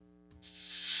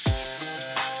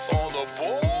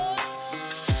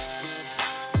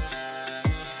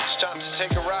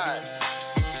take a ride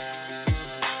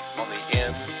on the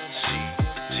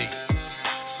MCT.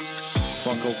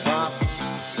 Funko Pop.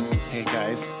 Hey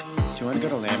guys, do you want to go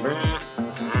to Lambert's?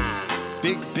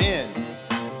 Big Ben.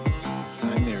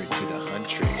 I'm married to the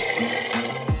Huntress.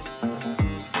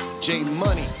 J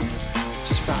Money.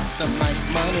 Just rock the mic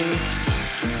money.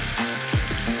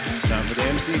 It's time for the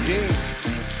MCT.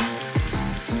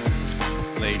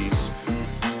 Ladies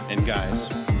and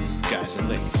guys and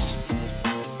ladies.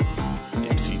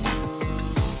 MCT.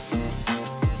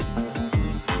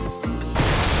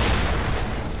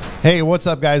 Hey, what's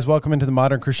up, guys? Welcome into the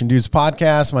Modern Christian Dudes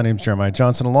podcast. My name's Jeremiah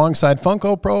Johnson, alongside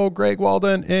Funko Pro, Greg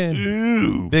Walden,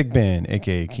 and Big Ben,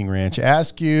 a.k.a. King Ranch.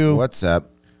 Ask you, what's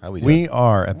up? How we doing? We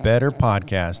are a better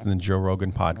podcast than the Joe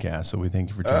Rogan podcast, so we thank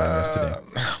you for joining us today.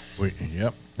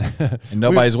 Yep. And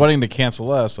nobody's wanting to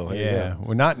cancel us, so yeah,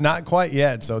 we're not quite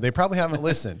yet, so they probably haven't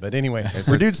listened. But anyway,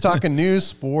 we're dudes talking news,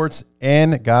 sports,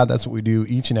 and God. That's what we do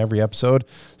each and every episode.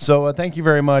 So thank you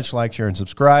very much. Like, share, and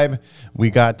subscribe.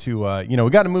 We got to, we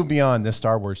got to move beyond this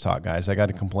Star Wars talk, guys. I got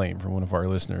a complaint from one of our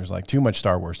listeners, like too much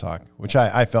Star Wars talk, which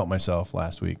I felt myself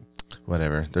last week.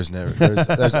 Whatever.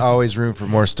 There's always room for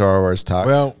more Star Wars talk.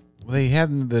 Well, they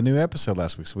had the new episode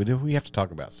last week, so we have to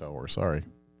talk about Star Wars. Sorry.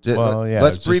 Well, yeah.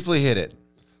 Let's briefly hit it.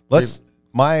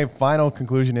 My final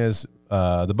conclusion is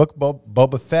the book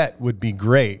Boba Fett would be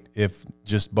great if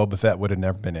just Boba Fett would have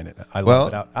never been in it. I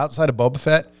love it. Outside of Boba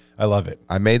Fett, I love it.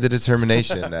 I made the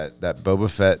determination that Boba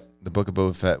Fett, the book of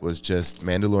Boba Fett, was just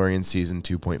Mandalorian season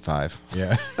 2.5.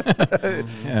 Yeah.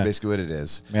 That's basically what it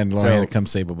is. Mandalorian to come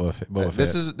save Boba Fett.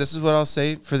 This is what I'll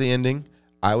say for the ending.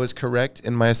 I was correct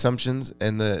in my assumptions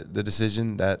and the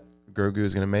decision that Grogu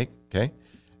is going to make. Okay.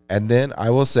 And then I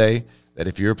will say that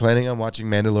if you're planning on watching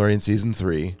Mandalorian season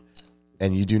 3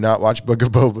 and you do not watch Book of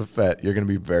Boba Fett, you're going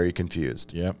to be very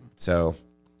confused. Yep. So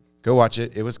go watch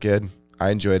it. It was good. I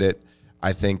enjoyed it.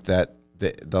 I think that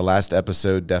the last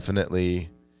episode definitely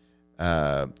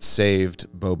saved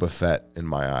Boba Fett in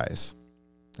my eyes.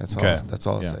 That's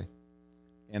all I'll say.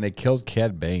 And they killed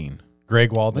Cad Bane.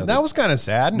 Greg Walden. That was kind of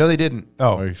sad. No, they didn't.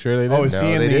 Oh, are you sure they didn't? Oh, is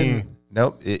he in the? Didn't.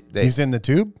 Nope. He's in the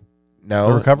tube. No,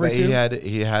 the recovery tube?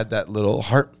 He had that little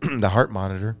heart, the heart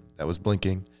monitor that was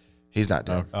blinking. He's not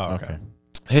dead. Oh, okay.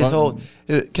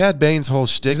 Cad Bane's whole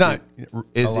shtick he's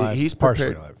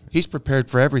prepared. Alive. He's prepared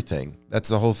for everything. That's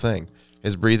the whole thing.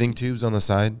 His breathing tubes on the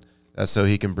side. That's so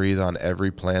he can breathe on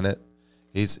every planet.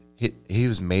 He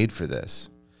was made for this.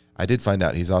 I did find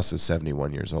out he's also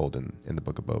 71 years old in the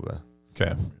Book of Boba.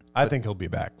 Okay. I think he'll be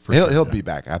back. He'll be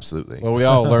back, absolutely. Well, we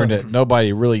all learned that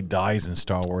nobody really dies in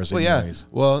Star Wars anyways. Yeah.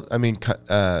 Well, I mean,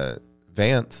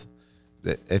 Vanth,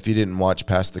 if you didn't watch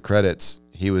past the credits,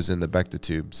 he was in the Bacta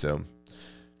tube, so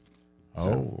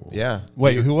yeah.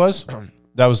 Wait, who was?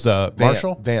 That was the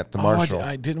Marshal? Vanth, the Marshal.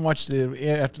 I didn't watch after the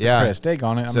credits. Dag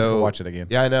on it. I'm going to watch it again.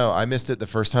 Yeah, I know. I missed it the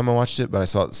first time I watched it, but I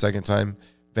saw it the second time.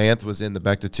 Vanth was in the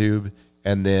Bacta tube,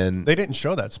 and then... They didn't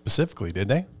show that specifically, did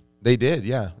they? They did,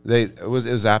 yeah. It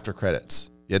was after credits.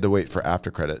 You had to wait for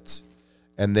after credits.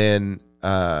 And then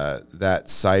that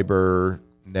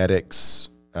cybernetics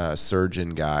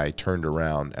surgeon guy turned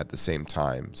around at the same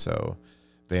time. So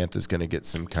Vanth is going to get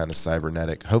some kind of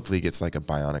cybernetic. Hopefully he gets like a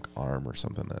bionic arm or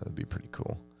something. That would be pretty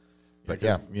cool. But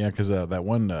yeah. Yeah, because that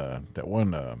one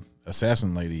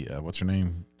assassin lady, what's her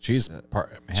name? She's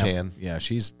part... Chan. Yeah,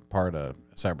 she's part of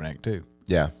cybernetic too.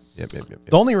 Yeah. Yep. The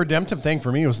only redemptive thing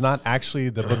for me was not actually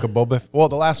the Book of Boba. Well,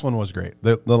 the last one was great.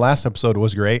 The last episode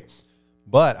was great,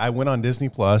 but I went on Disney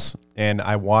Plus and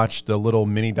I watched the little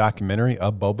mini documentary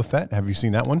of Boba Fett. Have you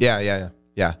seen that one? Yeah.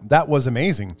 That was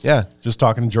amazing. Yeah. Just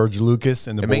talking to George Lucas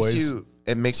and the boys.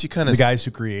 It makes you kind of... The guys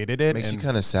who created it. It makes you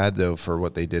kind of sad, though, for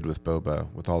what they did with Boba,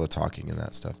 with all the talking and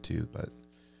that stuff, too. But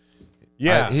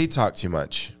yeah. He talked too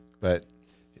much, but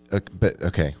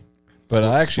okay.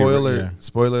 But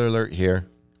spoiler alert here.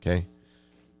 Okay,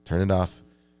 turn it off.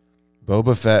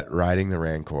 Boba Fett riding the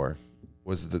Rancor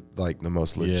was the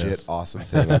most legit awesome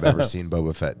thing I've ever seen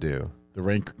Boba Fett do.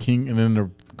 The King, and then the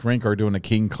Rancor doing a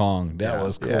King Kong. That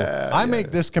was cool. I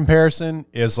make this comparison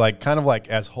is kind of like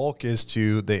as Hulk is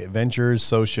to the Avengers,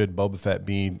 so should Boba Fett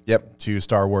be to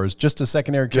Star Wars. Just a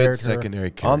secondary character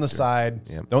on the side.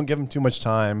 Yep. Don't give him too much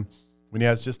time. When he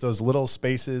has just those little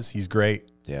spaces, he's great.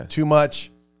 Yeah. Too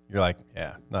much, you're like,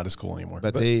 not as cool anymore.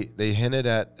 But they hinted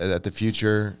at the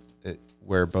future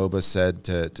where Boba said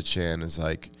to Chan is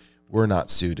like, we're not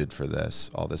suited for this,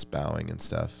 all this bowing and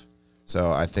stuff. So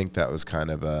I think that was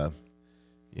kind of a,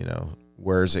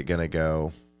 where's it going to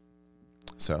go?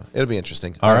 So it'll be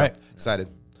interesting. All right. Excited.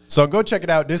 So go check it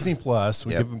out, Disney Plus.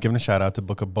 We're giving a shout out to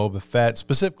Book of Boba Fett.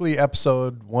 Specifically,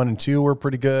 episode 1 and 2 were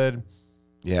pretty good.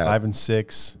 Yeah. 5 and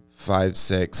 6. 5,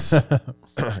 6,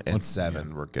 and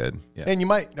 7 were good. Yeah. And you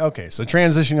might, so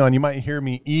transitioning on, you might hear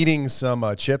me eating some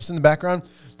chips in the background.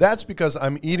 That's because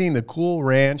I'm eating the Cool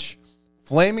Ranch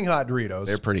Flaming Hot Doritos.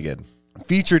 They're pretty good.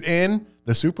 Featured in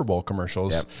the Super Bowl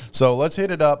commercials. Yep. So let's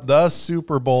hit it up. The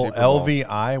Super Bowl, Super Bowl.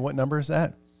 LVI. What number is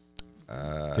that?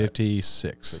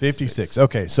 56. 56.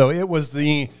 Okay, so it was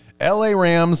the LA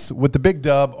Rams with the big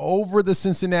dub over the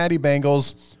Cincinnati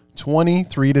Bengals,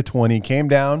 23-20. Came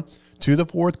down to the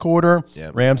fourth quarter.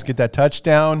 Yep. Rams get that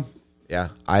touchdown. Yeah,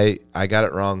 I got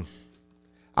it wrong.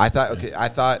 I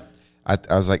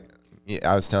was like,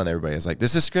 I was telling everybody, I was like,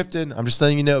 this is scripted. I'm just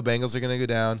letting you know, Bengals are going to go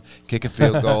down, kick a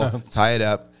field goal, tie it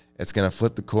up. It's going to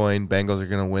flip the coin. Bengals are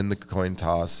going to win the coin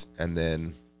toss, and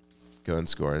then go and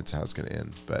score. That's how it's going to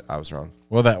end. But I was wrong.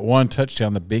 Well, that one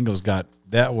touchdown the Bengals got,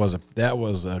 that was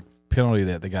a penalty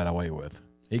that they got away with.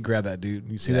 He grabbed that dude.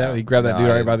 You see that? He grabbed that dude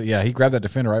right by the he grabbed that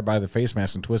defender right by the face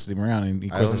mask and twisted him around, and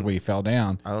because that's where he fell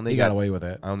down. He got away with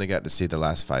that. I only got to see the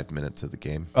last 5 minutes of the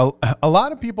game. A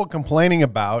lot of people complaining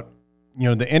about,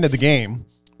 the end of the game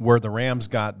where the Rams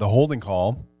got the holding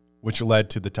call, which led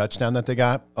to the touchdown that they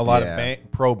got. A lot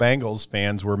of pro Bengals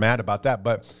fans were mad about that,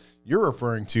 but you're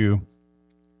referring to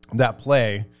that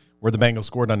play where the Bengals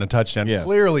scored on a touchdown. Yes.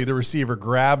 Clearly, the receiver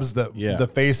grabs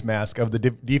the face mask of the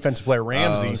defensive player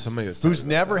Ramsey, who's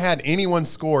never had anyone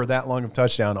score that long of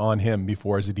touchdown on him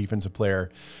before as a defensive player.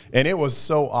 And it was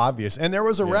so obvious. And there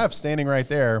was a ref standing right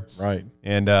there. Right.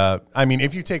 And,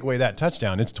 if you take away that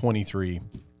touchdown, it's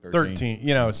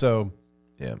 23-13. So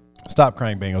Yeah. stop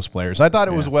crying, Bengals players. I thought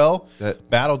it was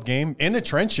battled game in the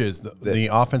trenches, the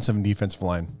offensive and defensive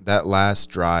line. That last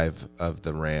drive of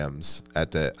the Rams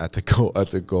at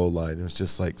the goal line, it was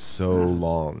just like so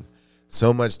long,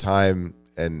 so much time,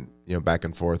 and back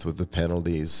and forth with the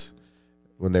penalties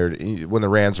when the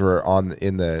Rams were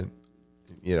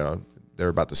they're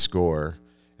about to score,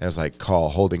 and it was like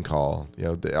holding call,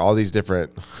 all these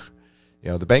different,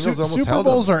 the Bengals almost Super held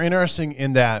Bowls them. are interesting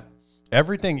in that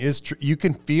everything is you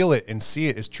can feel it and see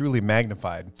it is truly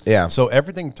magnified. Yeah. So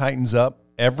everything tightens up.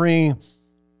 Every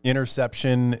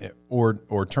interception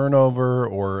or turnover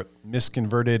or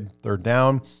misconverted third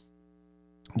down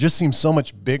just seems so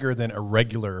much bigger than a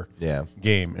regular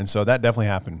game. And so that definitely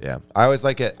happened. Yeah. I always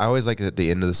like it at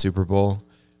the end of the Super Bowl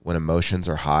when emotions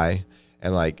are high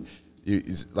and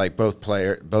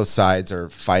both sides are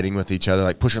fighting with each other,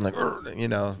 like pushing,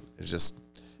 it's just,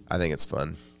 I think it's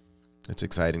fun. It's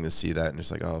exciting to see that, and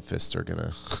just fists are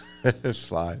gonna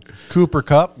fly. Cooper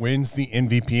Kupp wins the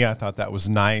MVP. I thought that was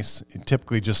nice. It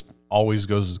typically just always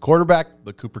goes to the quarterback.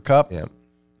 The Cooper Kupp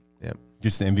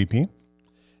gets the MVP.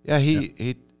 Yeah,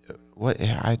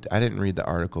 I didn't read the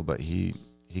article, but he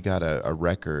got a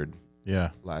record.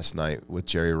 Last night with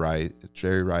Jerry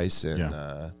Rice and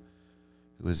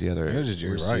who was the other? It was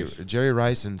Jerry Rice. Jerry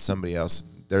Rice and somebody else.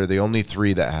 They're the only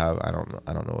three that have. I don't know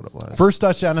what it was. First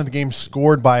touchdown of the game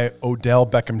scored by Odell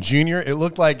Beckham Jr. It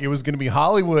looked like it was going to be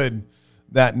Hollywood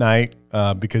that night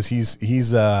because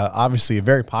he's obviously a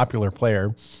very popular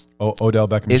player, Odell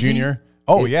Beckham Jr.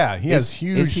 He has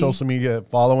huge social media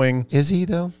following. Is he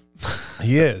though?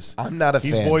 He is. I'm not a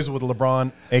fan. He's boys with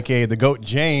LeBron, a.k.a. the GOAT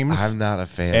James. I'm not a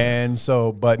fan. And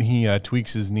so, but he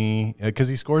tweaks his knee because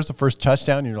he scores the first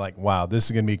touchdown. And you're like, wow, this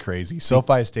is going to be crazy.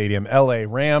 SoFi Stadium, L.A.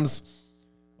 Rams,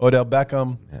 Odell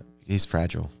Beckham. Yeah, he's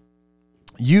fragile.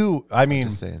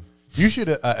 Just saying. You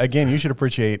should, you should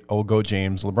appreciate old GOAT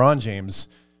James, LeBron James,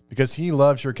 because he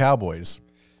loves your Cowboys.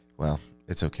 Well,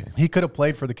 it's okay. He could have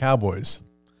played for the Cowboys.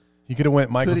 He could have went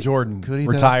Michael Jordan, could he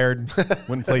retired, went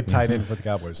and played tight end for the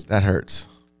Cowboys. That hurts.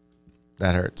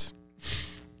 That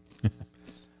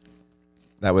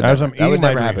would As never, I'm that would eating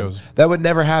my never happen. Doritos. That would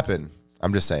never happen.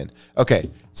 I'm just saying. Okay,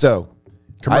 so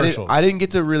Commercials. I didn't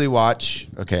get to really watch.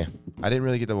 Okay, I didn't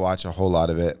really get to watch a whole lot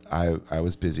of it. I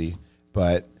was busy,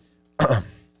 but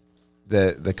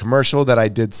the commercial that I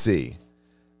did see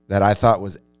that I thought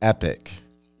was epic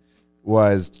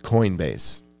was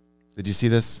Coinbase. Did you see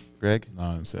this, Greg? No,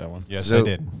 I didn't see that one. Yes, I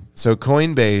did. So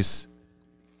Coinbase,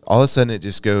 all of a sudden it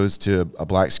just goes to a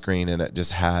black screen and it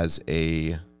just has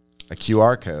a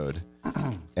QR code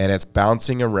and it's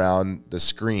bouncing around the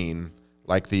screen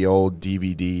like the old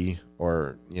DVD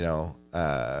or,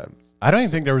 I don't even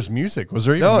think there was music. Was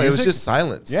there even music? it was just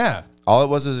silence. Yeah. All it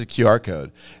was a QR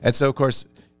code. And so, of course,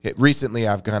 recently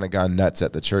I've kind of gone nuts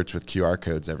at the church with QR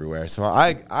codes everywhere. So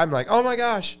I'm like, oh my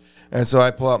gosh. And so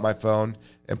I pull out my phone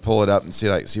and pull it up and see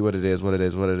what it is.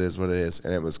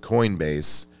 And it was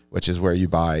Coinbase, which is where you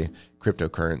buy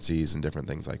cryptocurrencies and different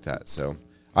things like that. So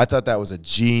I thought that was a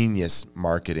genius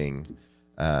marketing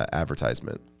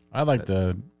advertisement. I like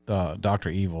the Dr.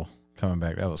 Evil coming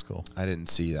back. That was cool. I didn't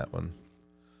see that one.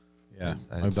 Yeah,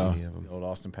 I didn't see any of them. The old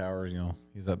Austin Powers,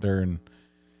 he's up there and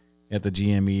at the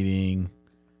GM meeting.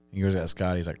 He goes at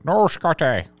Scotty. He's like, "No,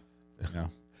 Scotty."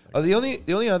 Oh, the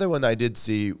only other one I did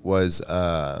see was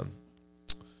the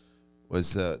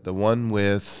one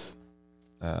with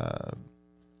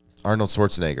Arnold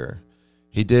Schwarzenegger.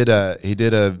 He did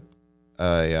a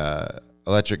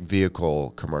electric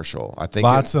vehicle commercial. I think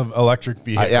lots of electric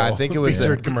vehicle. I think it was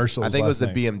featured commercials. I think it was the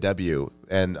night. BMW,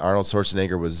 and Arnold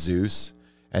Schwarzenegger was Zeus,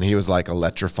 and he was like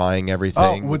electrifying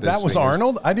everything. Oh, that was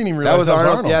Arnold? I didn't even realize that was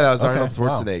Arnold. Yeah, that was Okay, Arnold wow.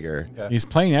 Schwarzenegger. Okay. He's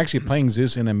actually playing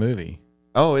Zeus in a movie.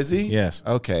 Oh, is he? Yes.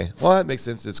 Okay. Well, that makes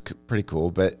sense. It's pretty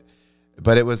cool, but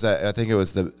it was I think it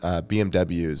was the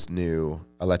BMW's new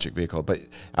electric vehicle. But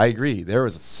I agree, there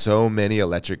was so many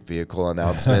electric vehicle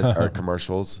announcements or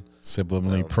commercials.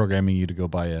 Subliminally programming you to go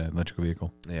buy an electric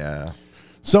vehicle. Yeah.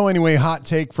 So anyway, hot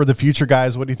take for the future,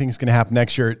 guys. What do you think is going to happen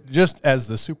next year? Just as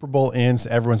the Super Bowl ends,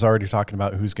 everyone's already talking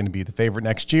about who's going to be the favorite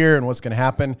next year and what's going to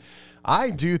happen. I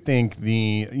do think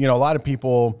a lot of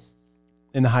people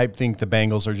in the hype think the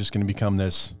Bengals are just going to become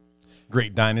this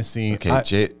great dynasty.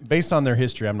 Okay, based on their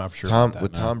history, I'm not sure.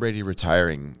 Tom Brady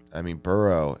retiring, I mean,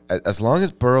 Burrow, as long as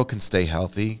Burrow can stay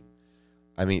healthy,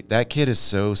 I mean, that kid is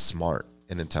so smart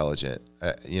and intelligent,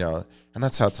 and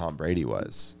that's how Tom Brady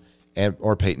was,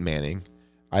 or Peyton Manning.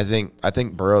 I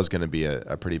think Burrow's going to be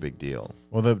a pretty big deal.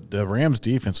 Well, the Rams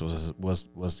defense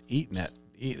was eating it.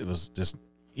 It was just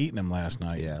eating them last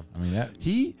night. Yeah. I mean that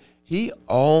he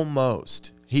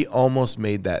almost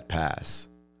made that pass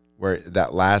where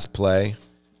that last play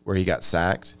where he got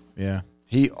sacked. Yeah.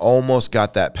 He almost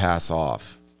got that pass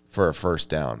off for a first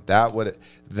down. That would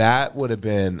have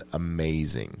been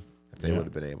amazing if they would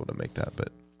have been able to make that, but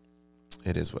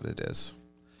it is what it is.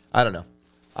 I don't know.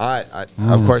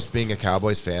 Of course, being a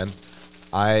Cowboys fan,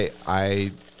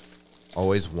 I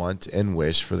always want and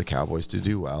wish for the Cowboys to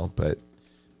do well, but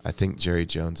I think Jerry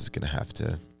Jones is going to have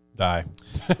to Die.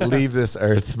 leave this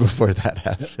earth before that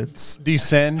happens.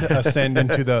 Ascend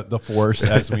into the force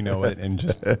as we know it and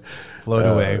just float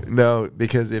away. No,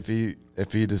 because if he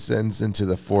descends into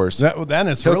the force, Then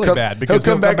it's really bad because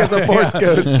he'll come back as a force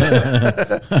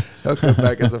ghost. He'll come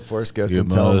back as a force ghost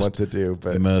and tell him what to do.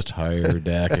 But you must hire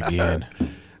Dak again.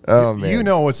 oh man, You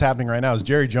know what's happening right now is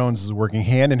Jerry Jones is working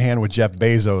hand in hand with Jeff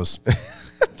Bezos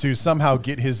to somehow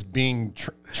get his being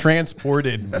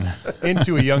transported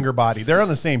into a younger body. They're on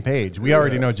the same page. We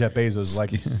already know Jeff Bezos is like,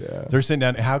 they're sitting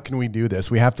down, how can we do this?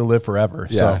 We have to live forever.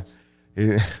 yeah.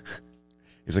 So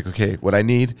He's like, okay, what I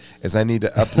need to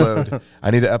upload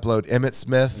Emmitt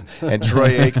Smith and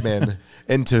Troy Aikman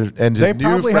into they new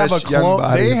probably fresh have a young clone.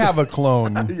 bodies. They have a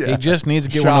clone. He just needs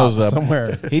to get Shop one of those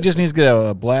somewhere. He just needs to get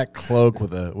a black cloak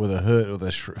with a hood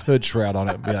hood shroud on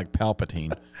it and be like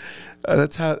Palpatine.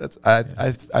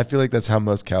 I feel like that's how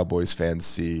most Cowboys fans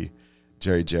see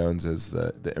Jerry Jones as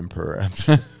the emperor.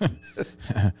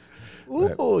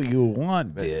 Ooh, you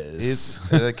want this?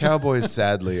 The Cowboys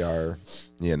sadly are,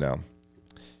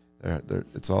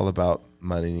 it's all about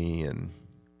money and.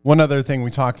 One other thing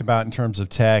we talked about in terms of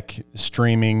tech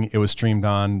streaming, it was streamed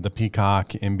on the Peacock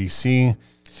NBC.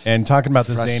 And talking about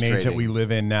this day and age that we live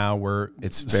in now where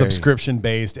it's subscription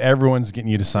based, everyone's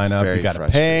getting you to sign up. You got to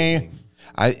pay.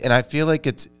 I feel like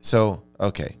it's so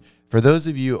okay. For those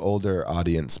of you older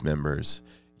audience members,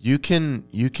 you can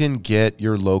get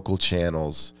your local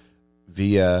channels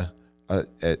via an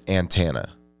antenna.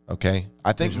 Okay,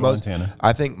 I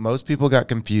think most people got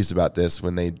confused about this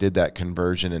when they did that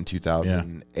conversion in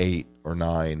 2008 or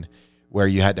 9, where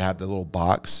you had to have the little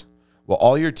box. Well,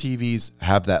 all your TVs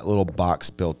have that little box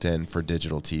built in for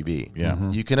digital TV. Yeah,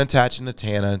 you can attach an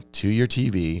antenna to your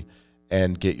TV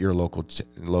and get your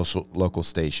local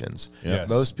stations. Yes.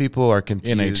 Most people are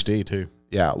confused. in HD too.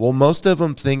 Yeah, well, most of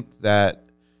them think that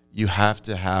you have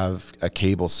to have a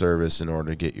cable service in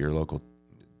order to get your local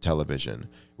television.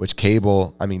 Which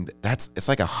cable? I mean, it's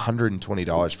like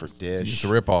 $120 for Dish. It's a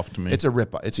ripoff to me. It's a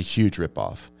ripoff. It's a huge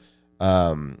ripoff.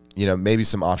 Maybe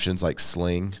some options like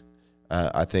Sling.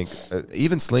 I think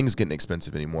even Sling's getting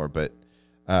expensive anymore. But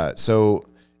so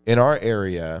in our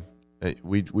area,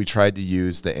 we tried to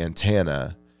use the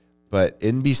antenna, but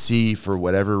NBC for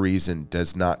whatever reason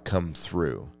does not come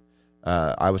through.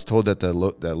 I was told that the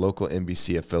local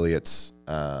NBC affiliates.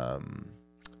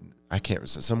 I can't,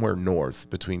 somewhere north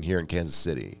between here and Kansas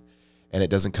City, and it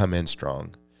doesn't come in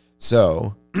strong.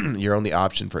 So your only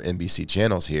option for NBC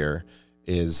channels here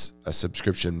is a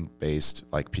subscription-based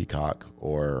like Peacock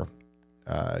or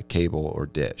cable or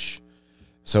Dish.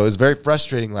 So it was very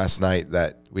frustrating last night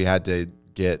that we had to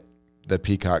get the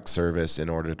Peacock service in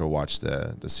order to watch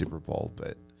the Super Bowl.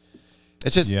 But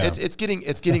it's just it's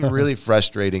getting really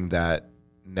frustrating that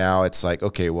now it's like,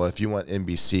 okay, well, if you want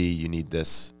NBC, you need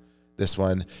this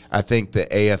one. I think the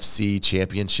AFC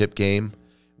Championship game,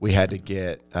 we had to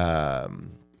get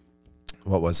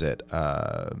what was it?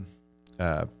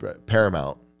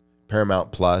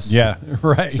 Paramount Plus. Yeah,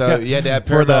 right. So you had to have For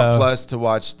Paramount Plus to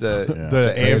watch the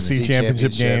AFC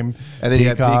Championship game, and then you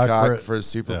had Peacock for for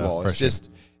Super Bowl. for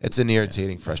It's an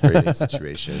irritating, frustrating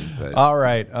situation. But All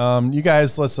right, you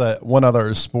guys. Let's one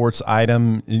other sports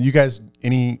item. You guys,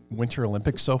 any Winter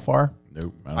Olympics so far?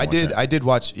 Nope. I did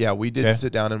watch. Yeah, we did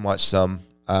sit down and watch some.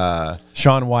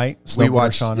 Shaun White. We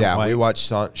watched. Shaun Yeah, White. we watched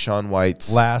Shaun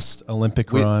White's last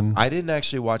Olympic run. I didn't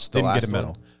actually watch the Didn't last get a medal.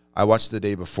 one. I watched the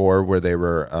day before where they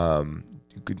were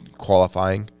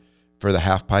qualifying for the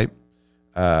half pipe.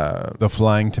 The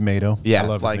Flying Tomato. I Yeah,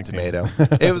 love his Flying nickname.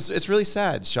 Tomato. It's really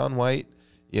sad. Shaun White,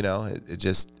 it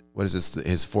just, what is this,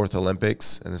 his fourth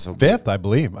Olympics? And this will be Fifth, I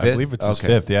believe. I Fifth? believe it's his Okay.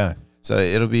 fifth. Yeah. So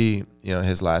it'll be,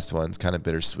 his last one's kind of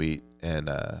bittersweet. And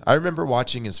I remember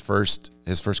watching his first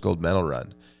gold medal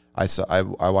run. I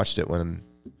watched it when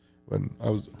I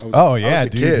was Oh I yeah, was a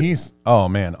dude. kid. He's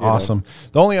awesome.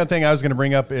 The only other thing I was going to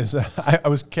bring up is I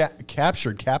was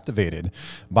captivated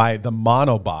by the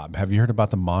monobob. Have you heard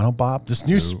about the monobob? This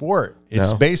new sport.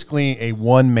 It's No. basically a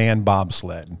one-man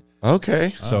bobsled.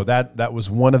 Okay. So that was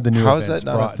one of the new How is events that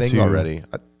not a brought thing to- already?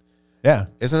 Yeah.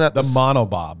 Isn't that The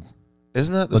monobob.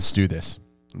 Isn't that Let's do this.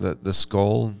 the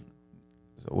skull?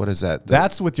 What is that?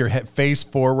 That's with your head face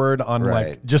forward on like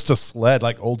Right. just a sled,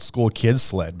 like old school kids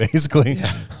sled, basically,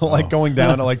 like going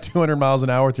down to like 200 miles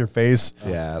an hour with your face.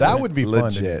 Yeah, that would be fun to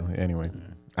legit. do. Anyway,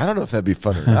 I don't know if that'd be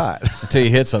fun or not. Until you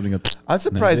hit something. I'm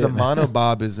surprised the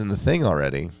monobob is in the thing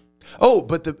already. Oh,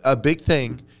 but a big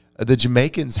thing, the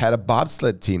Jamaicans had a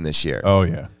bobsled team this year. oh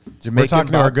yeah, we're Jamaican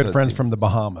talking to our good bobsled friends team. from the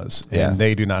Bahamas, Yeah. and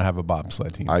they do not have a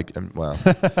bobsled team.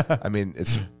 I mean,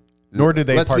 it's. Nor do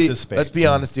they let's participate. Let's be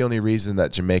honest. The only reason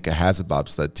that Jamaica has a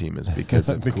bobsled team is because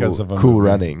of Because of a cool movie.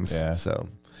 runnings. Yeah. So,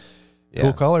 yeah.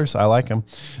 Cool colors. I like them.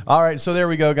 All right, so there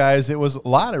we go, guys. It was a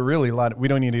lot. We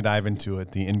don't need to dive into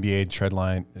it. The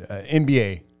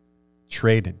NBA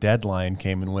trade deadline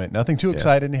came and went. Nothing too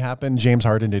exciting happened. James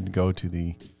Harden did go to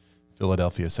the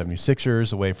Philadelphia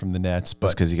 76ers away from the Nets, That's but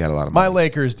because you got a lot of my money.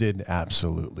 Lakers did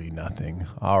absolutely nothing.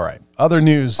 All right, other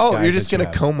news. Oh, guys, you're just that you gonna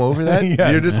have. comb over that?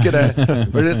 Yes. You're just gonna.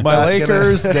 We're just My not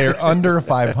Lakers, Gonna, they're under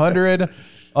 500.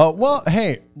 Well,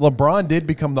 hey, LeBron did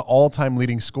become the all-time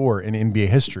leading scorer in NBA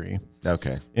history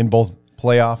okay. in both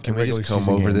playoff Can and we just regular comb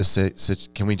season over games. this?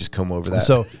 Can we just comb over that?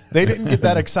 So they didn't get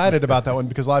that excited about that one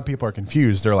because a lot of people are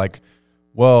confused. They're like,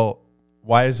 well,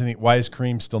 why is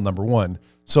Kareem still number one?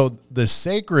 So the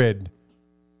sacred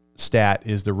stat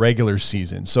is the regular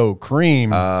season. So Kareem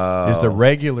is the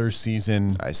regular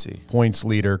season I see. points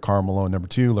leader. Karl Malone number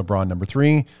 2, LeBron number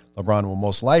 3. LeBron will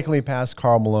most likely pass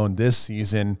Karl Malone this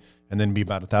season and then be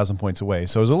about 1,000 points away.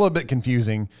 So it was a little bit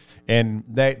confusing, and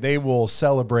they will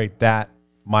celebrate that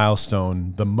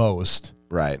milestone the most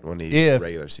Right when he's If-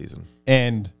 regular season.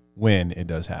 and when it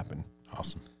does happen.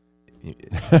 Awesome.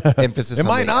 Emphasis. It on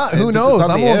might the- not. Who emphasis knows?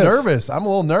 on I'm a the little if. nervous. I'm a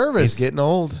little nervous. He's getting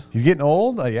old. He's getting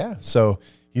old. Yeah. So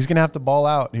he's going to have to ball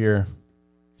out here.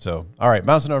 So, all right,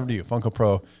 bouncing over to you, Funko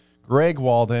Pro. Greg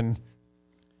Walden,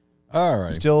 All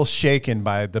right. still shaken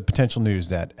by the potential news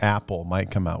that Apple might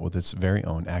come out with its very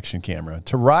own action camera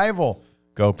to rival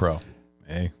GoPro.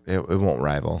 Hey. It won't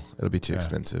rival. It'll be too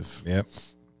expensive. Yep.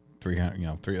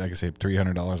 300. Like I said,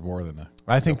 $300 more than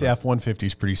I think the F-150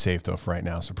 is pretty safe though for right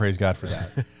now. So praise God for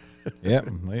that. Yep.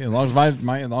 As long as as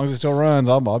long as it still runs,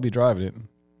 I'll be driving it.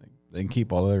 They can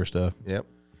keep all the other stuff. Yep.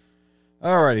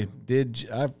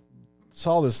 Alrighty. I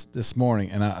saw this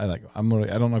morning, and I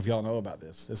don't know if y'all know about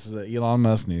this. This is Elon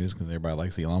Musk news because everybody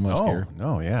likes Elon Musk Oh here.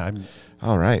 no, yeah, I'm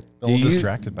All right. a little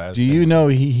distracted by it. Do you know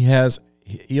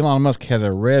Elon Musk has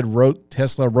a red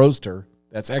Tesla Roadster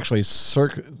that's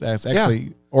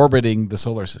actually orbiting the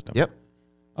solar system? Yep.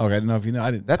 Okay, I don't know if you know. I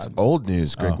didn't. That's old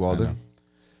news, Greg I Walden. know.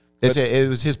 It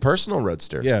was his personal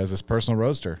roadster. Yeah, it's his personal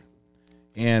roadster.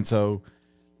 And so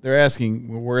they're asking,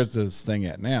 well, where's this thing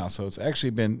at now? So it's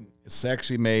actually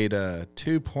made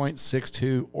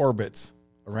 2.62 orbits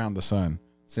around the sun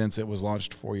since it was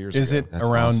launched 4 years ago. Is it That's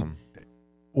around awesome.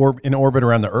 in orbit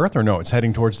around the Earth or no? It's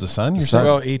heading towards the sun. You're saying?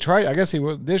 Well, he tried. I guess the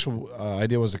initial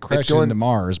idea was to crash going- into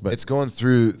Mars, but It's going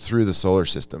through the solar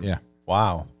system. yeah.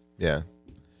 Wow. Yeah.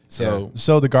 So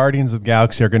the Guardians of the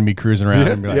Galaxy are going to be cruising around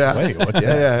and be like, Yeah. wait, what's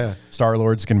Yeah, that? yeah.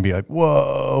 Star-Lord's going to be like,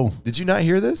 whoa. Did you not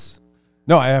hear this?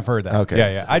 No, I have heard that. Okay.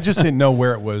 Yeah. I just didn't know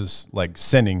where it was like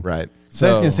sending. Right. So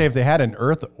I was going to say, if they had an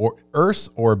Earth's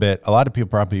orbit, a lot of people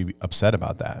probably be upset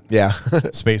about that. Yeah.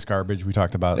 Space garbage. We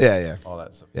talked about. Yeah. All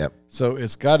that stuff. Yep. So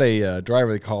it's got a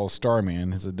driver they call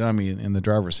Starman. It's a dummy in the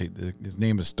driver's seat. His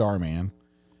name is Starman.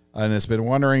 And it's been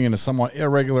wandering in a somewhat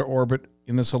irregular orbit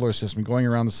in the solar system, going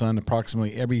around the sun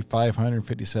approximately every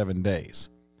 557 days.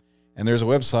 And there's a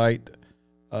website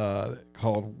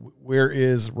called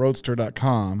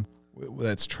whereisroadster.com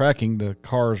that's tracking the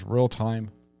car's real-time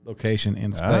location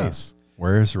in space.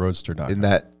 Where's Roadster? And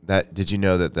that did you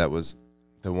know that was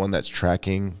the one that's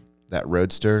tracking that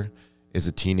Roadster is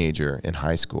a teenager in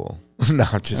high school? No,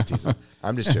 I'm just teasing.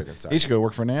 I'm just joking. Sorry. He should go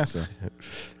work for NASA.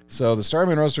 So the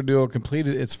Starman Roadster duo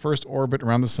completed its first orbit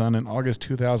around the sun in August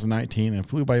 2019 and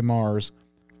flew by Mars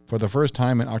for the first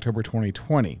time in October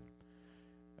 2020.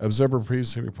 Observer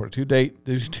previously reported to date,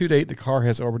 the car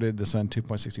has orbited the sun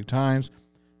 2.62 times.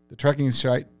 The tracking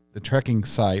site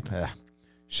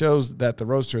shows that the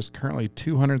Roadster is currently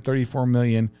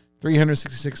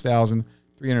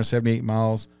 234,366,378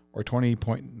 miles, or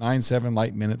 20.97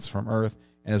 light minutes from Earth,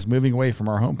 and is moving away from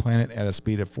our home planet at a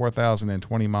speed of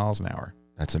 4,020 miles an hour.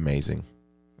 That's amazing.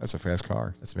 That's a fast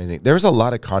car. That's amazing. There was a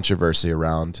lot of controversy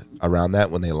around that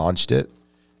when they launched it.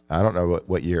 I don't know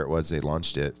what year it was they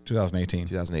launched it. 2018.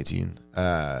 2018.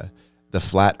 The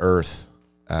Flat Earth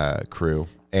crew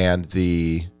and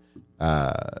the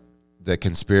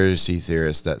conspiracy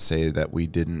theorists that say that we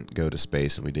didn't go to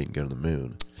space and we didn't go to the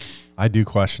moon. I do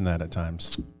question that at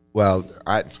times. Well,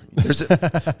 there's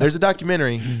a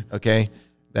documentary, okay,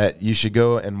 that you should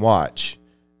go and watch,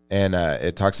 and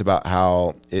it talks about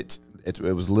how it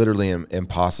was literally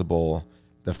impossible.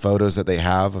 The photos that they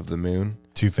have of the moon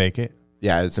To fake it?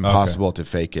 Yeah, it's impossible to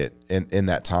fake it in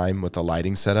that time with the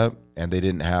lighting setup, and they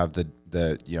didn't have the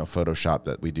Photoshop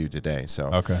that we do today.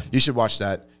 So you should watch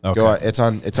that. Okay. Go on, it's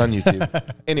on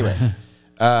YouTube. Anyway,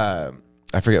 I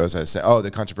forget what I was saying. Oh,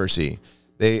 the controversy.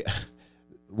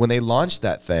 When they launched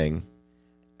that thing,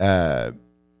 there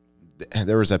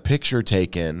was a picture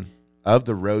taken of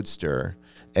the Roadster,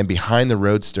 and behind the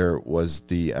Roadster was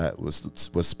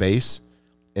was space,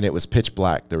 and it was pitch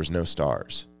black. There was no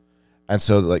stars. And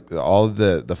so, like, all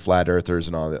the flat earthers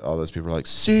and all those people are like,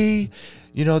 see,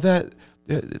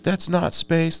 that's not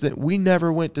space. That we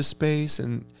never went to space,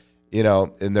 and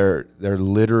and they're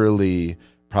literally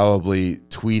probably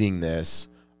tweeting this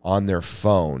on their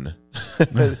phone,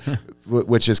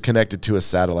 which is connected to a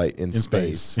satellite in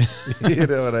space. You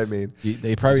know what I mean?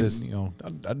 They probably do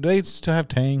they still have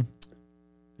Tang?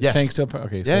 Yes. Tang still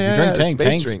okay? So Yeah, if you drink Tang, space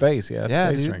Tang's drink. space. Yeah, it's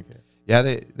space dude. drink.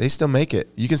 Yeah, they still make it.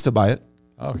 You can still buy it.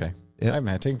 Okay. Yeah. I haven't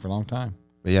had Tang for a long time.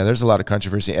 But yeah, there's a lot of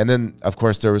controversy, and then of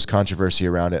course there was controversy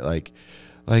around it, like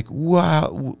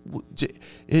wow,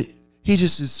 he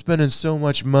just is spending so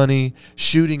much money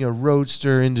shooting a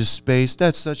Roadster into space.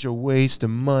 That's such a waste of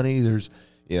money. There's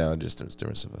there's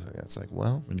different stuff like that. It's like,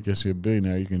 well, when you get to a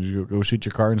billionaire, you can just go shoot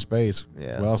your car in space.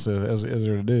 Yeah. What else is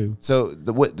there to do? So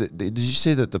did you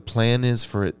say that the plan is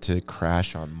for it to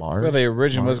crash on Mars? Well, they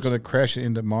originally was going to crash it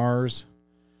into Mars,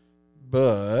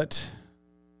 but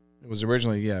it was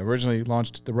originally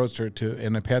launched the Roadster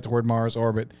in a path toward Mars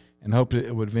orbit and hoped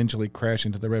it would eventually crash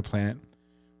into the red planet,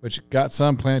 which got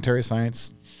some planetary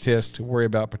scientists to worry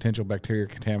about potential bacterial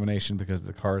contamination because of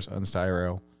the car's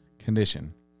unsterile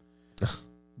condition.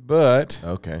 But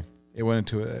it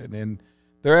went into it, and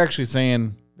they're actually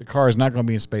saying the car is not going to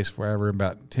be in space forever.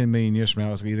 About 10 million years from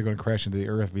now, it's either going to crash into the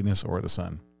Earth, Venus, or the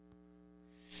Sun.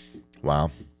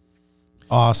 Wow.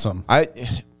 Awesome.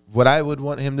 What I would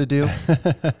want him to do,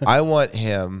 I want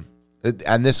him,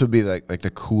 and this would be like the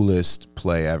coolest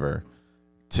play ever,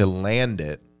 to land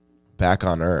it back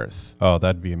on Earth. Oh,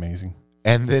 that'd be amazing.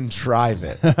 And then drive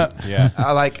it. Yeah.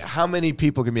 Like, how many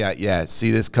people can be like, yeah,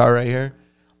 see this car right here?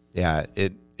 Yeah,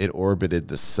 it orbited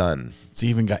the sun. It's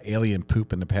even got alien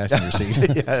poop in the passenger seat.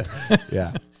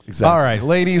 Yeah, exactly. All right,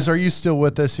 ladies, are you still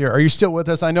with us here? Are you still with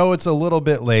us? I know it's a little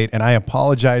bit late, and I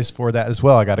apologize for that as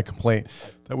well. I got a complaint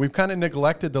that we've kind of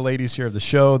neglected the ladies here of the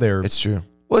show. It's true.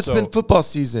 Well, it's been football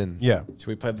season. Yeah. Should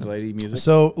we play the lady music?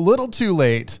 So a little too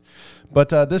late, but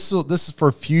this is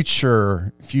for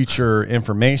future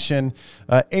information.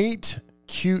 8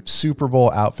 cute Super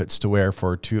Bowl outfits to wear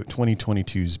for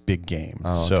 2022's big game.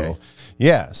 Oh, okay.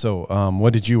 So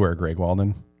what did you wear, Greg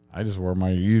Walden? I just wore my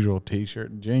usual T-shirt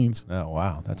and jeans. Oh,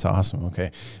 wow. That's awesome.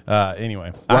 Okay.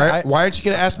 Anyway. Why aren't you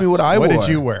going to ask me what I wore? What did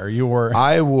you wear?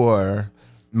 I wore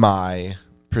my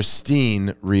pristine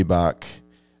Reebok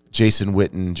Jason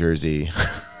Witten jersey.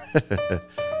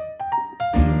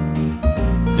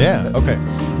 Yeah. Okay.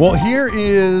 Well, here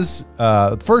is,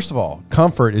 first of all,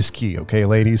 comfort is key. Okay,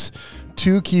 ladies,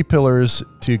 2 key pillars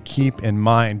to keep in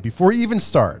mind before you even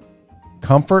start: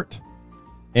 comfort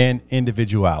and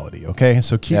individuality. Okay,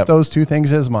 so keep Yep. those two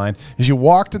things in mind as you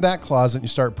walk to that closet and you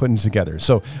start putting it together.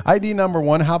 So ID number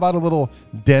 1, how about a little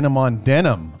denim on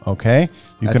denim? Okay, you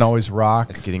can That's- always rock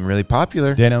It's getting really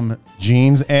popular. denim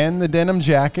jeans and the denim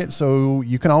jacket, so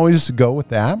you can always go with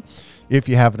that if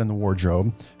you have it in the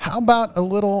wardrobe. How about a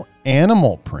little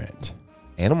animal print?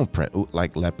 Animal print, ooh,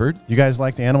 like leopard. You guys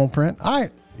like the animal print?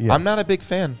 Yeah. I'm not a big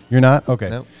fan. You're not? Okay.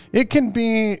 Nope. It can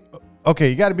be, okay,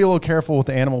 you got to be a little careful with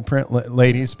the animal print,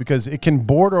 ladies, because it can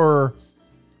border,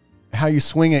 how you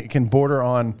swing it, it can border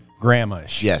on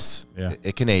grandma-ish. Yes. Yeah.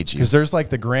 It can age you. Because there's like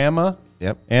the grandma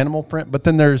Yep. animal print, but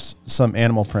then there's some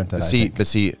animal print that But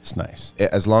see, it's nice.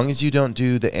 as long as you don't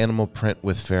do the animal print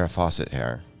with Farrah Fawcett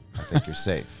hair, I think you're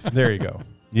safe. There you go.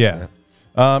 Yeah.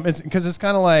 It's because it's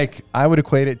kind of like, I would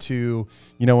equate it to,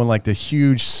 you know, when like the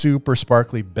huge, super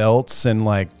sparkly belts and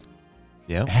like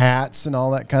Yeah. hats and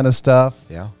all that kind of stuff.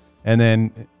 Yeah. And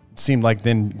then it seemed like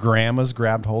then grandmas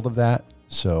grabbed hold of that.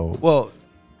 So Well,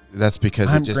 that's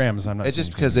because I'm it just grandmas, I'm not it's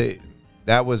just saying because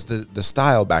that was the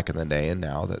style back in the day, and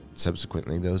now that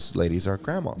subsequently those ladies are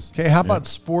grandmas. okay, how about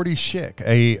sporty chic?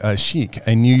 A chic,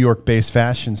 a New York-based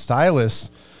fashion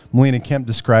stylist, Melina Kemp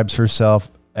describes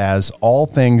herself as all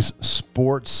things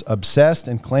sports obsessed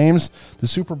and claims the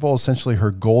Super Bowl is essentially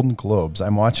her Golden Globes.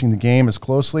 I'm watching the game as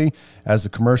closely as the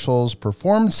commercials,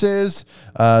 performances.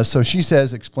 So she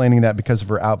says, explaining that because of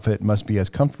her outfit must be as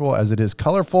comfortable as it is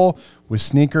colorful, with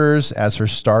sneakers as her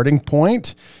starting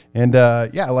point. And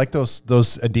yeah, I like those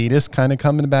Adidas kind of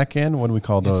coming back in. What do we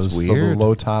call those? It's The weird.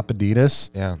 low top Adidas.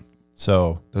 Yeah.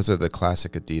 So Those are the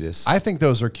classic Adidas. I think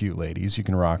those are cute, ladies. You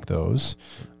can rock those.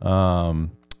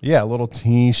 Yeah, a little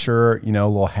t-shirt, you know, a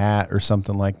little hat or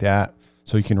something like that.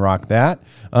 So you can rock that.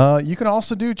 You can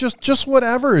also do just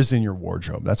whatever is in your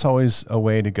wardrobe. That's always a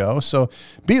way to go. So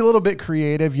be a little bit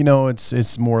creative. You know,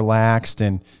 it's more laxed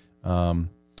and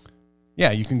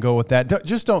yeah, you can go with that.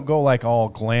 Just don't go like all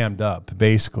glammed up,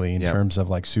 basically, in Yep. terms of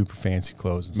like super fancy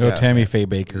clothes and No stuff. Tammy Faye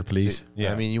Baker, please.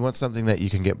 Yeah. I mean, you want something that you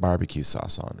can get barbecue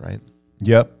sauce on, right?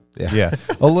 Yep. Yeah. Yeah.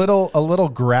 a little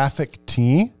graphic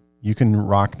tee. You can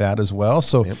rock that as well.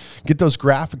 So get those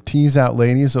graphic tees out,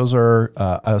 ladies. Those are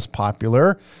as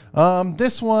popular.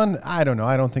 This one, I don't know.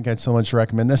 I don't think I'd so much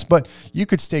recommend this, but you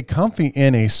could stay comfy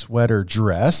in a sweater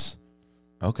dress.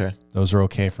 Okay. Those are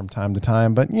okay from time to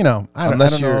time, but you know, I don't know.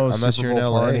 Unless Super you're in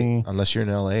Bowl LA. party. Unless you're in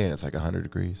LA and it's like 100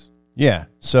 degrees. Yeah.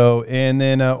 So, and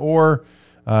then, or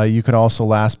you could also,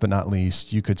 last but not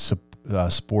least, you could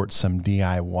sport some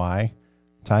DIY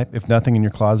type. If nothing in your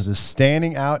closet is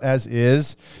standing out as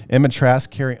is, Emma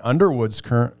Trask, Carrie Underwood's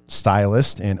current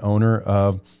stylist and owner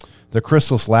of the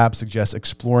Chrysalis Lab, suggests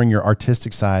exploring your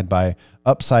artistic side by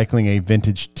upcycling a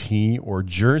vintage tee or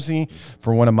jersey.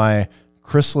 For one of my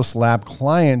Chrysalis Lab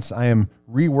clients, I am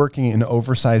reworking an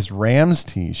oversized Rams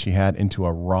tee she had into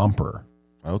a romper.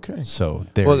 Okay. So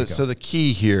there you go. So the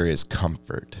key here is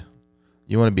comfort.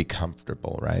 You want to be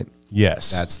comfortable, right?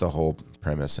 Yes. That's the whole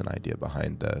premise and idea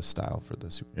behind the style for the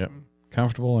Super Bowl. Yep.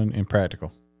 Comfortable and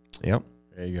practical. Yep.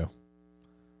 There you go.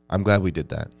 I'm glad we did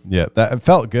that. Yeah, that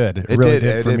felt good. It really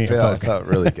did for me. It felt good. felt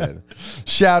really good.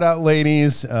 Shout out,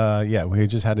 ladies. Yeah, we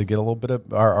just had to get a little bit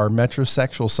of our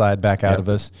metrosexual side back out Yep. of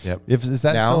us. Yep. Is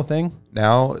that still a thing?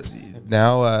 Now,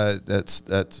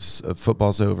 that's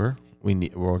football's over. We're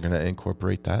going to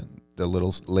incorporate that, the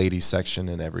little ladies section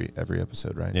in every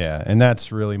episode, right? Yeah, and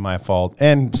that's really my fault,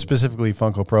 and specifically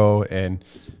Funko Pro and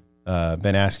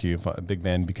Ben Askew, Big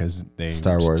Ben, because they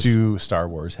Star Wars. do Star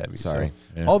Wars heavy. Sorry.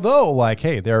 So, although, like,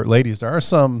 hey, there are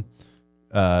some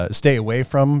stay away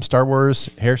from Star Wars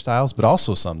hairstyles, but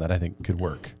also some that I think could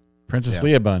work. Princess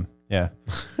Leia bun. Yeah.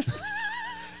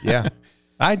 Yeah.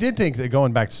 I did think that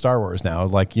going back to Star Wars now,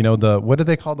 like, you know, what do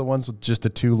they call the ones with just the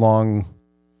too long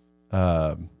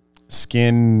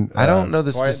skin? I don't know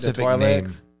the specific name.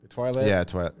 The Twi'leks. Yeah,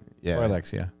 yeah.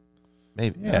 Twi'leks, yeah.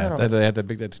 Maybe. Yeah, I don't They know. had the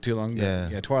big, that's too long. Yeah.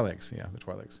 Yeah, Twi'leks. Yeah, the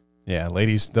Twi'leks. Yeah,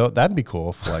 ladies, that'd be cool.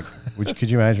 If, like, could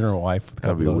you imagine her wife with a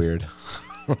That'd be couple of those?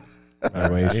 weird. By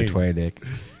the way, it's a Twi'lek.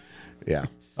 Yeah.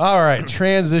 All right,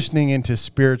 transitioning into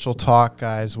spiritual talk,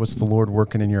 guys. What's the Lord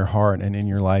working in your heart and in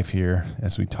your life here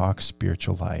as we talk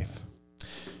spiritual life?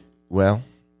 Well,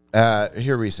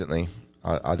 here recently,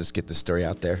 I'll just get the story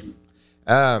out there.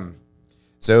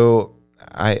 So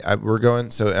we're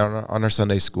going on our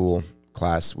Sunday school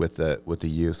class with the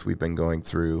youth. We've been going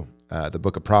through the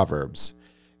Book of Proverbs,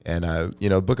 and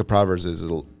Book of Proverbs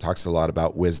talks a lot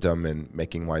about wisdom and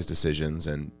making wise decisions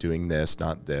and doing this,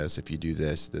 not this. If you do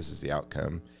this, this is the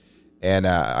outcome. And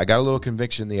I got a little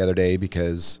conviction the other day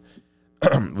because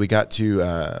we got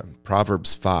to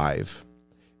Proverbs 5.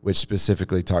 which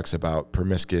specifically talks about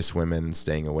promiscuous women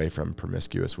staying away from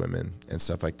promiscuous women and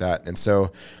stuff like that. And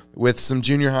so with some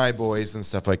junior high boys and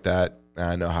stuff like that,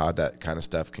 I know how that kind of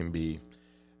stuff can be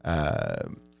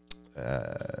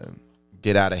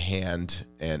get out of hand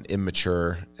and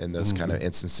immature in those kind of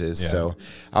instances. Yeah. So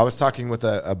I was talking with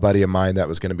a buddy of mine that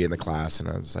was going to be in the class, and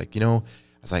I was like,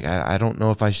 I don't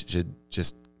know if I should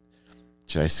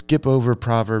I skip over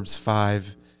Proverbs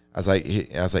 5? I was like,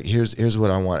 here's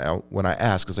what I want. When I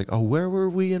ask, I was like, where were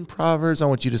we in Proverbs? I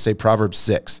want you to say Proverbs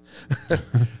 6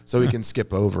 so we can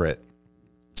skip over it.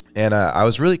 And I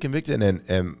was really convicted,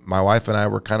 and my wife and I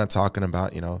were kind of talking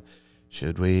about,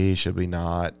 should we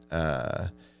not?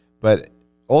 But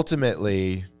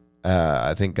ultimately,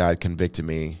 I think God convicted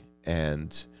me,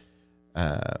 and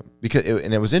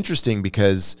it was interesting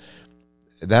because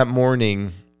that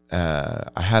morning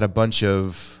I had a bunch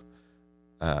of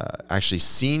actually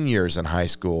seniors in high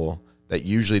school that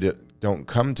usually don't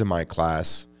come to my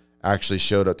class actually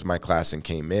showed up to my class and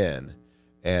came in,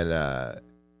 and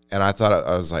I thought,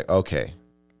 I was like, okay,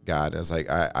 God, I was like,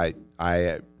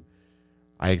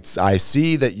 I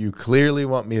see that you clearly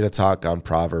want me to talk on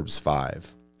Proverbs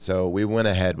 5. So we went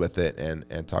ahead with it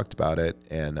and talked about it,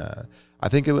 and I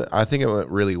think it went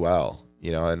really well,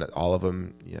 and all of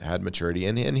them had maturity.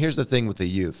 And here's the thing with the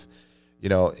youth,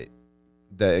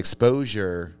 the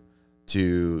exposure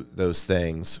to those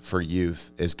things for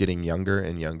youth is getting younger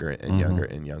and younger and younger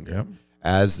and younger. Yep.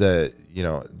 As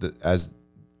as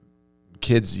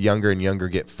kids younger and younger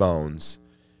get phones,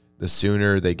 the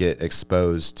sooner they get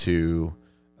exposed to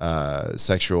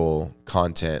sexual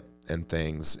content and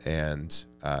things, and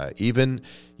even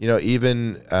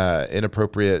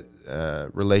inappropriate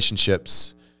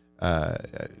relationships.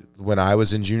 When I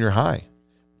was in junior high,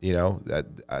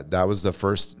 that was the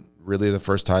first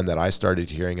time that I started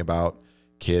hearing about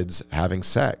kids having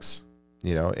sex,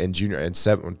 in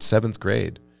seventh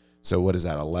grade. So what is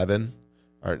that, 11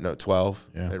 or no, 12,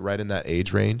 right in that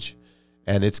age range.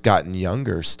 And it's gotten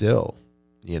younger still,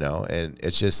 and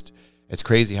it's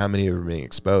crazy how many are being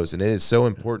exposed. And it is so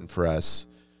important for us,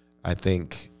 I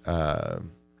think,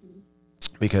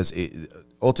 because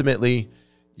ultimately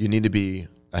you need to be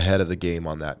ahead of the game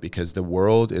on that, because the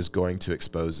world is going to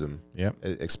expose them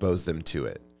to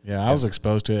it. Yeah, I was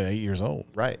exposed to it at 8 years old.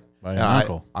 Right. By an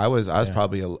uncle. I was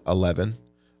probably 11,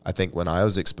 I think, when I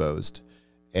was exposed.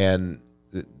 And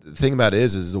the thing about it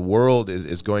is the world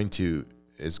is going to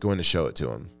show it to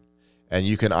them. And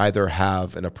you can either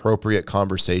have an appropriate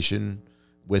conversation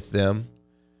with them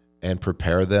and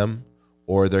prepare them,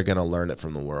 or they're going to learn it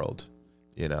from the world,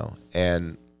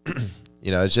 And,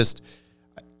 it's just,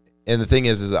 and the thing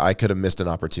is I could have missed an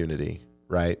opportunity,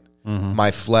 right? Mm-hmm.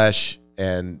 My flesh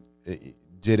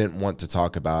didn't want to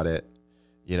talk about it.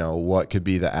 What could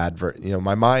be the advert?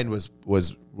 My mind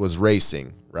was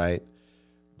racing, right?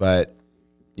 But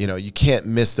you can't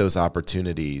miss those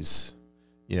opportunities.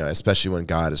 Especially when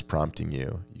God is prompting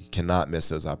you, you cannot miss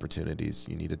those opportunities.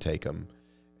 You need to take them,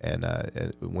 and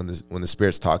when the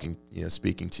Spirit's talking,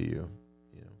 speaking to you,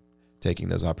 taking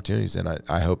those opportunities. And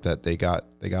I hope that they got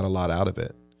a lot out of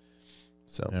it.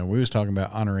 So, and we was talking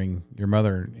about honoring your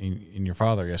mother and your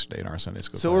father yesterday in our Sunday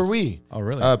school. So class. are we? Oh,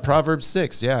 really? Proverbs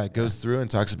 6, it goes through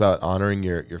and talks about honoring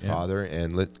your father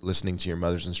and listening to your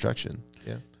mother's instruction.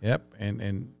 Yeah. Yep.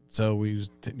 And so we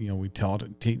taught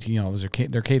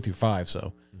they're K through 5.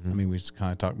 So I mean, we just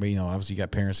kind of talk. But obviously, you got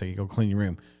parents say go clean your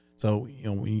room. So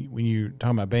when you're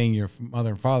talking about obeying your mother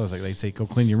and father, it's like they say go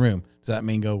clean your room. Does that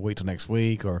mean go wait till next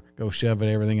week or go shove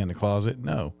everything in the closet?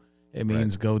 No, it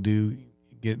means go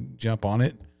jump on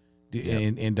it,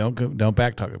 and don't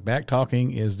back talk. Back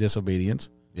talking is disobedience.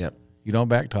 Yep. You don't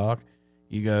back talk.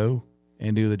 You go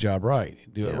and do the job right.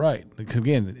 Do it right.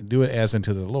 Again, do it as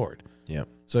unto the Lord. Yep.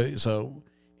 So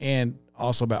and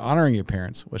also about honoring your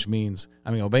parents, which means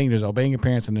there's obeying your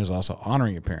parents, and there's also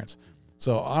honoring your parents.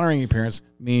 So honoring your parents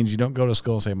means you don't go to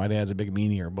school and say my dad's a big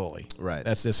meanie or a bully. Right.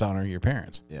 That's dishonoring your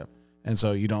parents. Yeah. And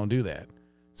so you don't do that.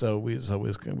 So we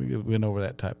went over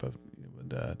that type of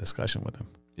discussion with them.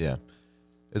 Yeah,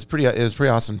 it was pretty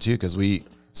awesome too, because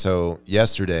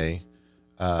yesterday,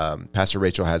 Pastor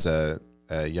Rachel has a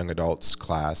young adults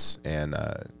class and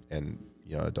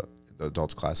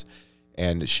adults class,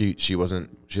 and she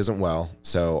isn't well,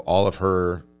 so all of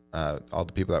her all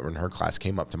the people that were in her class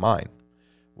came up to mine.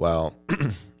 Well,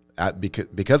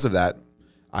 because of that,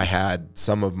 I had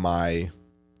some of my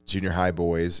junior high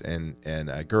boys and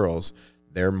girls,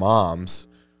 their moms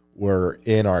were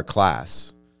in our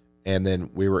class. And then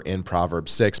we were in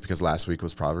Proverbs 6 because last week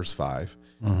was Proverbs 5.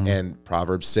 Mm-hmm. And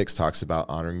Proverbs 6 talks about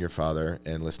honoring your father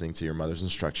and listening to your mother's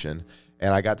instruction.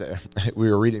 And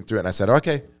we were reading through it, and I said,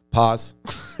 okay, pause,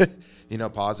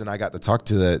 pause. And I got to talk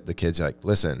to the kids like,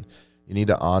 listen, you need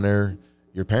to honor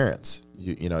your parents.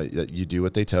 You do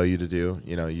what they tell you to do,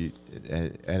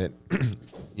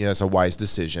 it's a wise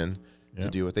decision to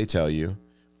do what they tell you.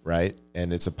 Right.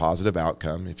 And it's a positive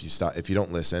outcome if you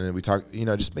don't listen. And we talk,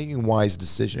 just making wise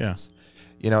decisions,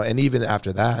 and even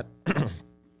after that,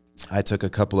 I took a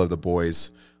couple of the boys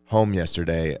home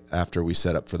yesterday after we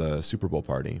set up for the Super Bowl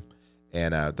party.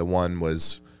 And the one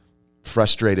was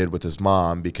frustrated with his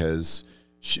mom because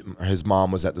his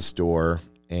mom was at the store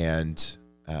and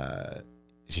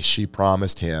she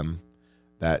promised him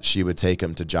that she would take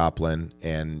him to Joplin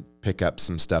and pick up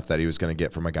some stuff that he was going to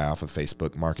get from a guy off of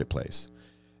Facebook Marketplace.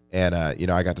 And,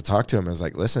 I got to talk to him. I was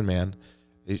like, listen, man,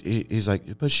 he's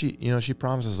like, but she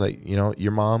promises, like,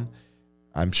 your mom,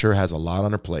 I'm sure has a lot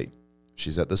on her plate.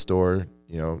 She's at the store,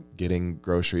 getting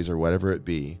groceries or whatever it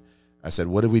be. I said,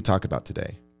 what did we talk about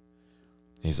today?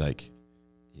 He's like,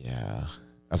 yeah.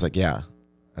 I was like, yeah.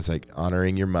 I was like,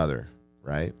 honoring your mother,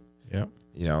 right? Yeah.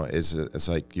 It's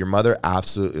like your mother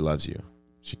absolutely loves you.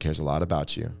 She cares a lot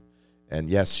about you. And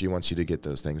yes, she wants you to get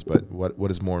those things, but what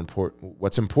is more important?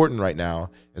 What's important right now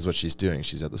is what she's doing.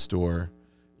 She's at the store,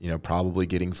 probably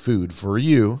getting food for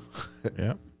you.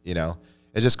 Yeah.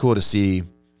 It's just cool to see,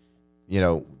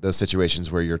 those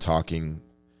situations where you're talking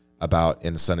about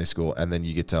in Sunday school, and then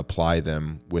you get to apply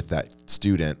them with that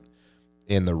student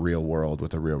in the real world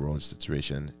with a real world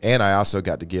situation. And I also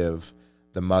got to give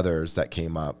the mothers that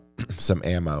came up some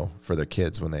ammo for their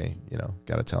kids when they,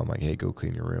 got to tell them like, hey, go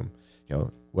clean your room.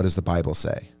 What does the Bible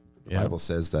say? The Bible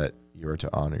says that you are to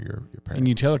honor your parents. And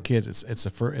you tell the kids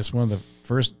it's one of the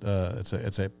first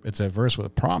it's a verse with a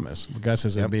promise. God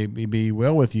says it'll be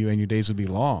well with you and your days will be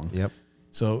long. Yep.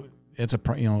 So it's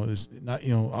it's not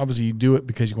obviously you do it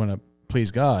because you want to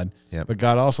please God. Yep. But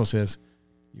God also says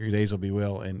your days will be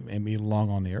well and be long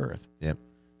on the earth. Yep.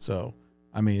 So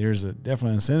there's a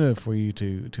definite incentive for you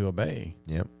to obey.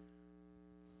 Yep.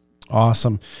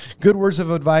 Awesome. Good words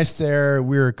of advice there.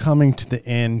 We're coming to the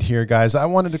end here, guys. I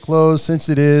wanted to close, since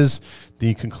it is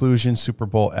the conclusion Super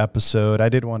Bowl episode, I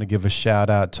did want to give a shout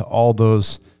out to all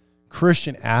those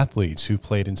Christian athletes who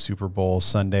played in Super Bowl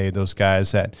Sunday, those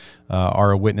guys that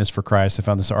are a witness for Christ. I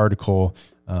found this article.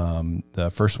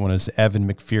 The first one is Evan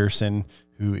McPherson,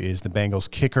 who is the Bengals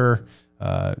kicker.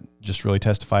 Just really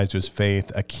testifies to his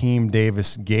faith. Akeem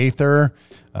Davis Gaither,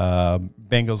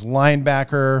 Bengals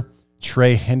linebacker.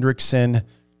 Trey Hendrickson,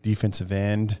 defensive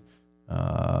end.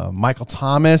 Michael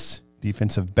Thomas,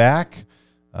 defensive back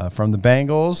from the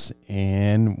Bengals.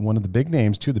 And one of the big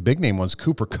names, too, the big name was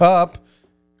Cooper Kupp,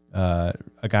 a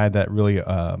guy that really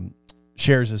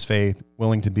shares his faith,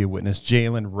 willing to be a witness.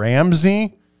 Jalen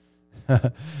Ramsey.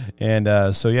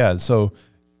 And so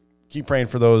keep praying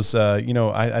for those.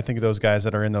 I think of those guys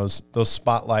that are in those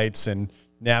spotlights and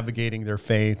navigating their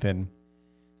faith and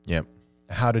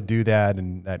how to do that,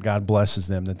 and that God blesses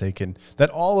them, that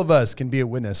all of us can be a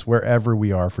witness wherever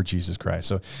we are for Jesus Christ.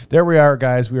 So there we are,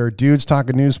 guys. We are dudes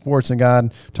talking news, sports, and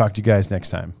God. Talk to you guys next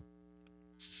time.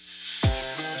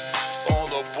 On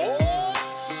the board.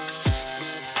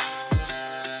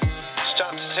 It's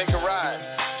time to take a ride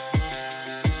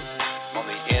on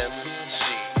the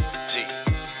MCT.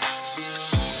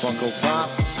 Funko Pop.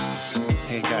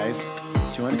 Hey guys, do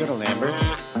you want to go to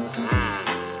Lambert's?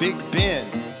 Big Ben.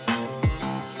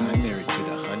 I'm married to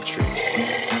the Huntress.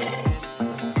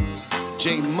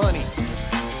 J Money.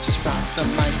 Just rock the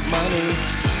mic money.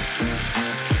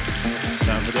 It's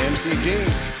time for the MCT.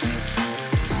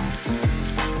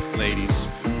 Ladies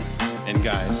and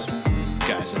guys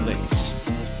and ladies.